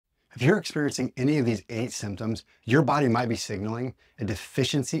If you're experiencing any of these 8 symptoms, your body might be signaling a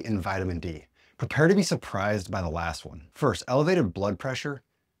deficiency in vitamin D. Prepare to be surprised by the last one. First, elevated blood pressure.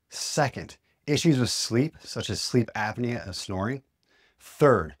 Second, issues with sleep, such as sleep apnea and snoring.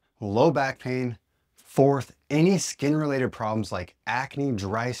 Third, low back pain. Fourth, any skin-related problems like acne,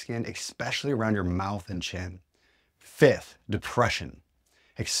 dry skin, especially around your mouth and chin. Fifth, depression,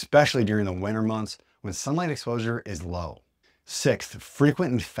 especially during the winter months when sunlight exposure is low. Sixth,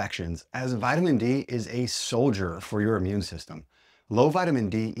 frequent infections, as vitamin D is a soldier for your immune system. Low vitamin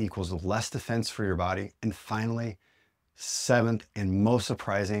D equals less defense for your body. And finally, seventh and most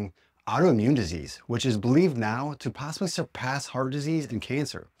surprising, autoimmune disease, which is believed now to possibly surpass heart disease and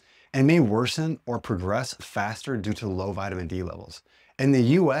cancer, and may worsen or progress faster due to low vitamin D levels. In the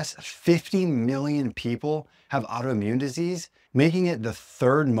US, 50 million people have autoimmune disease, making it the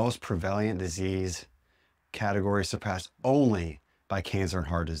third most prevalent disease category, surpassed only by cancer and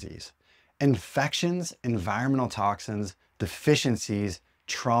heart disease. Infections, environmental toxins, deficiencies,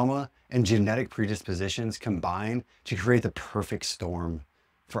 trauma, and genetic predispositions combine to create the perfect storm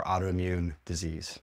for autoimmune disease.